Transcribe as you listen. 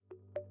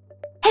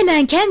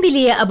Hemen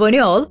Cambly'ye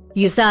abone ol,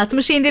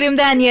 %60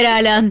 indirimden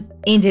yararlan.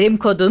 İndirim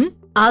kodun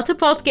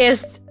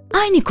 6podcast.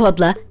 Aynı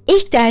kodla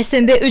ilk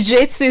dersinde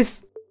ücretsiz.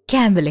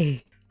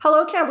 Cambly.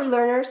 Hello, Cambly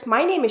learners.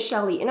 My name is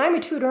Shelly, and I'm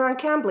a tutor on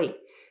Cambly.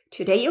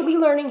 Today, you'll be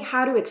learning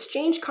how to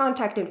exchange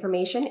contact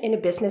information in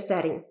a business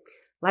setting.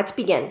 Let's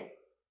begin.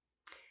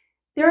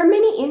 There are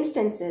many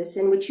instances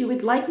in which you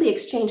would likely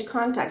exchange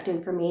contact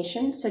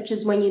information, such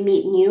as when you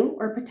meet new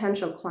or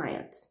potential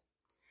clients.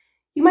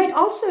 You might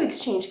also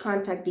exchange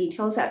contact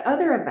details at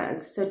other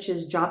events, such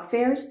as job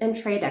fairs and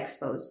trade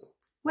expos.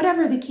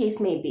 Whatever the case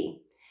may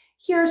be,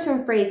 here are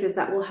some phrases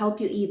that will help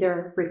you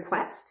either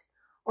request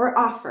or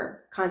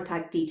offer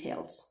contact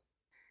details.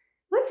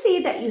 Let's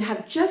say that you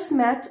have just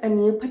met a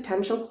new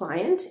potential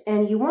client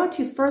and you want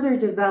to further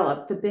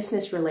develop the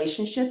business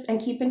relationship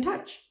and keep in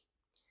touch.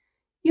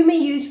 You may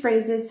use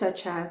phrases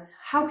such as,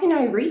 "How can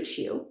I reach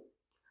you?"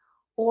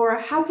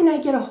 or "How can I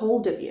get a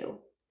hold of you?"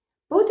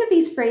 Both of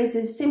these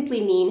phrases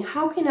simply mean,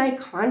 how can I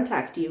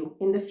contact you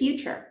in the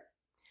future?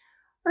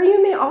 Or you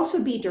may also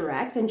be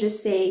direct and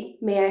just say,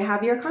 may I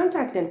have your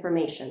contact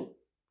information?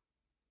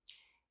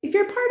 If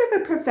you're part of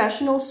a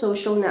professional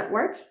social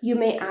network, you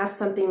may ask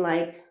something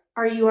like,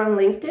 are you on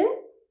LinkedIn?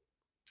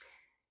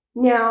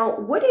 Now,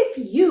 what if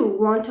you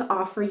want to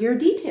offer your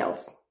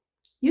details?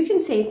 You can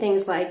say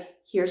things like,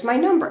 here's my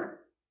number.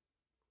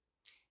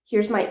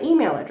 Here's my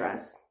email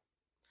address.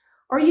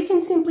 Or you can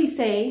simply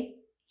say,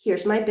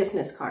 here's my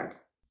business card.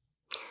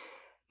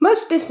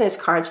 Most business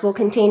cards will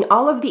contain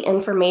all of the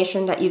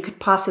information that you could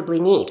possibly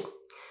need,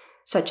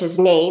 such as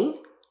name,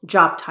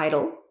 job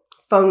title,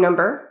 phone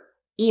number,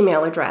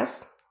 email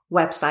address,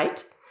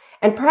 website,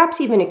 and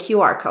perhaps even a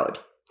QR code.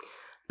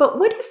 But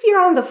what if you're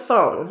on the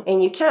phone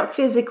and you can't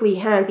physically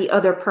hand the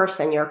other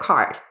person your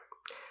card?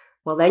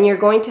 Well, then you're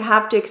going to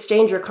have to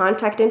exchange your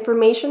contact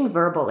information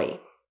verbally.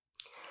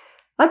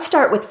 Let's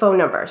start with phone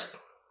numbers.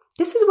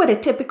 This is what a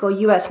typical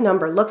US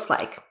number looks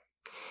like.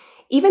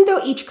 Even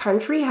though each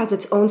country has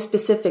its own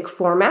specific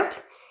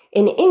format,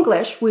 in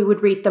English, we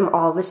would read them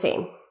all the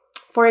same.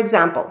 For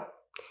example,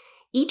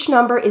 each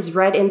number is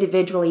read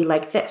individually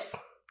like this: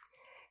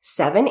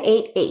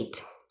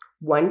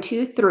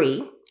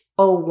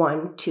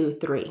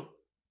 788-123-0123.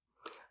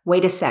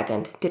 Wait a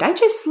second, did I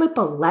just slip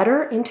a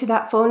letter into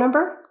that phone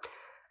number?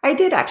 I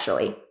did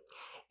actually.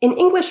 In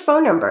English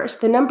phone numbers,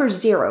 the number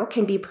 0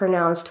 can be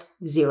pronounced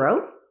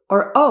 0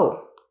 or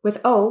O, with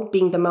O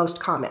being the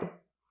most common.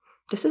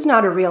 This is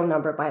not a real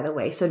number, by the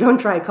way, so don't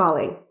try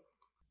calling.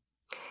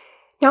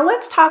 Now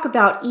let's talk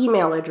about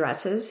email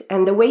addresses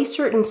and the way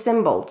certain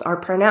symbols are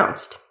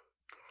pronounced.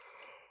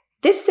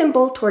 This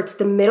symbol towards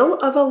the middle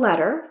of a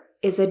letter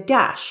is a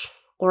dash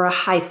or a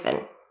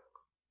hyphen.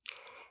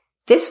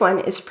 This one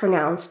is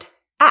pronounced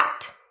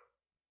at.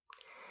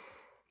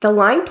 The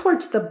line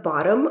towards the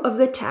bottom of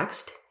the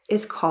text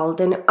is called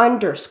an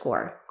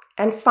underscore.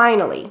 And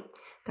finally,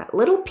 that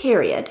little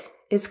period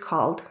is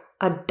called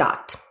a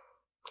dot.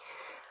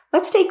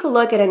 Let's take a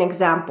look at an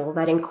example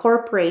that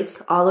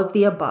incorporates all of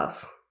the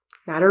above.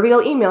 Not a real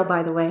email,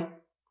 by the way.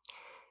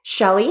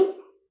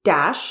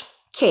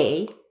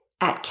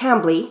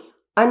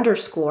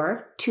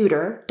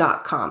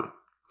 Shelly-k@cambly_tutor.com.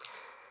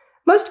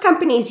 Most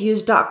companies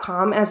use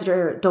 .com as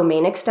their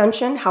domain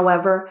extension.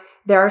 However,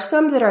 there are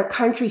some that are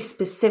country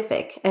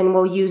specific and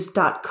will use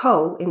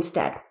 .co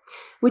instead,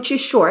 which is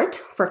short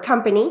for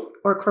company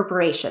or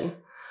corporation,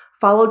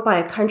 followed by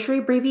a country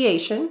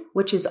abbreviation,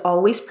 which is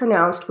always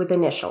pronounced with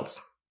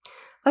initials.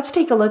 Let's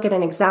take a look at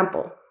an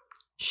example.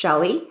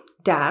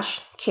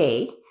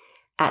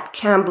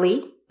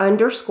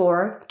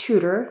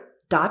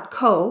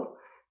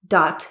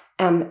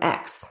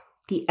 Shelly-k@cambly_tutor.co.mx.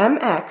 The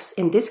MX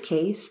in this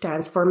case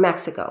stands for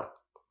Mexico.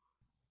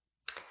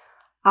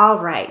 All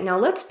right, now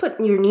let's put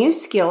your new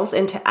skills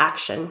into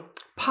action.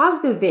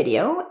 Pause the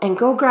video and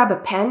go grab a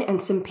pen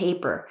and some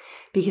paper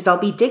because I'll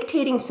be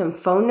dictating some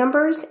phone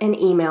numbers and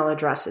email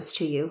addresses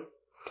to you.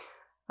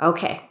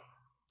 Okay,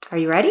 are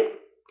you ready?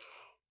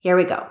 Here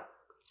we go.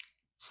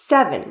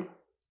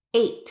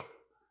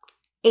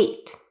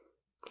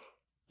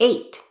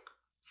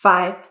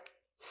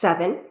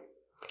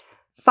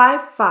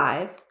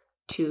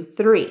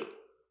 788-857-5523.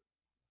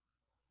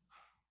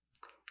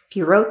 If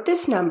you wrote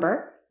this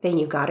number, then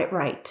you got it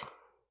right.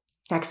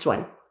 Next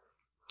one.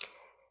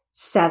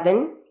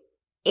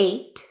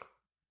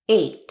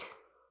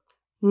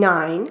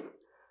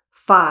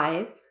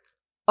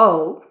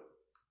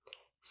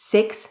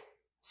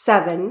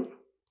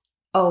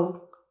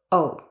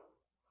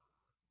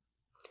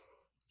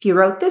 If you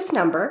wrote this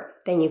number,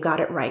 then you got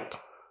it right.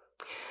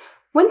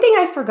 One thing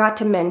I forgot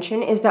to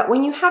mention is that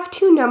when you have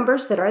two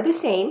numbers that are the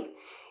same,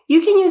 you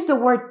can use the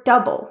word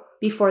double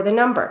before the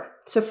number.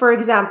 So for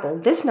example,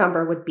 this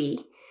number would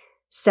be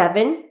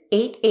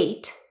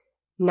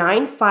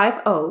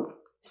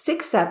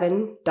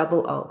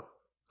 788-950-6700.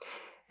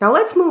 Now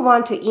let's move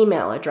on to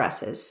email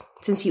addresses.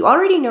 Since you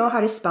already know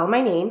how to spell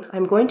my name,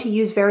 I'm going to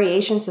use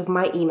variations of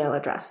my email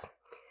address.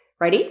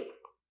 Ready?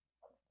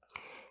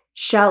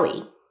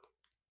 Shelly.k@cambly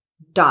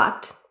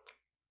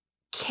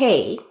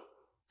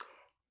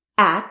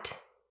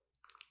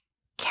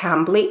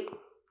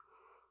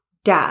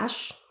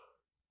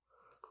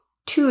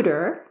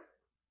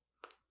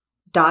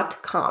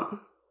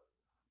cambly-tutor.com.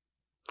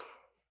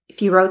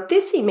 If you wrote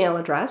this email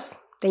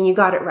address, then you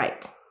got it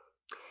right.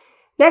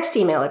 Next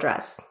email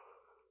address,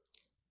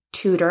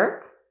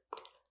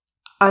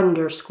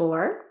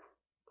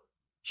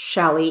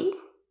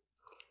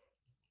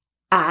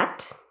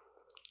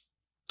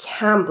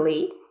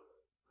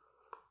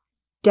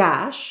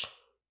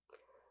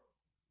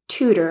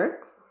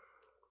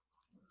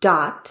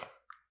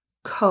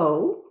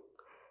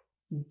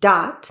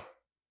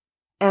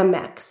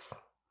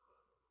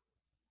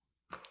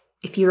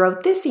 If you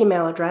wrote this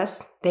email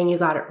address, then you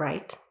got it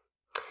right.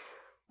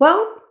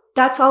 Well,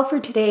 that's all for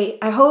today.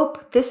 I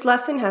hope this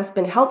lesson has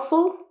been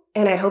helpful,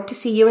 and I hope to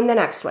see you in the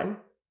next one.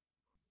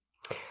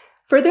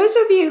 For those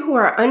of you who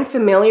are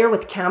unfamiliar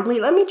with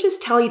Cambly, let me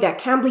just tell you that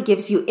Cambly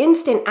gives you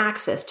instant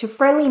access to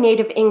friendly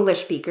native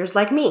English speakers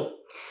like me.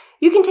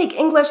 You can take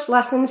English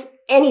lessons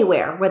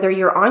anywhere, whether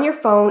you're on your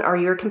phone or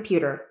your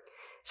computer.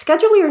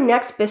 Schedule your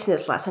next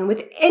business lesson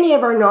with any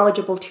of our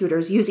knowledgeable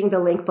tutors using the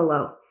link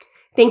below.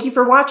 Thank you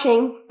for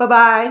watching.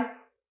 Bye-bye.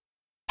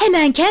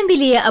 Hemen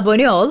Cambly'ye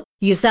abone ol,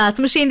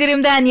 %60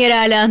 indirimden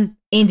yararlan.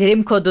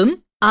 İndirim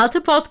kodun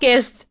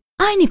 6podcast.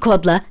 Aynı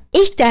kodla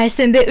ilk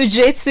dersinde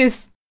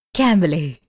ücretsiz. Cambly.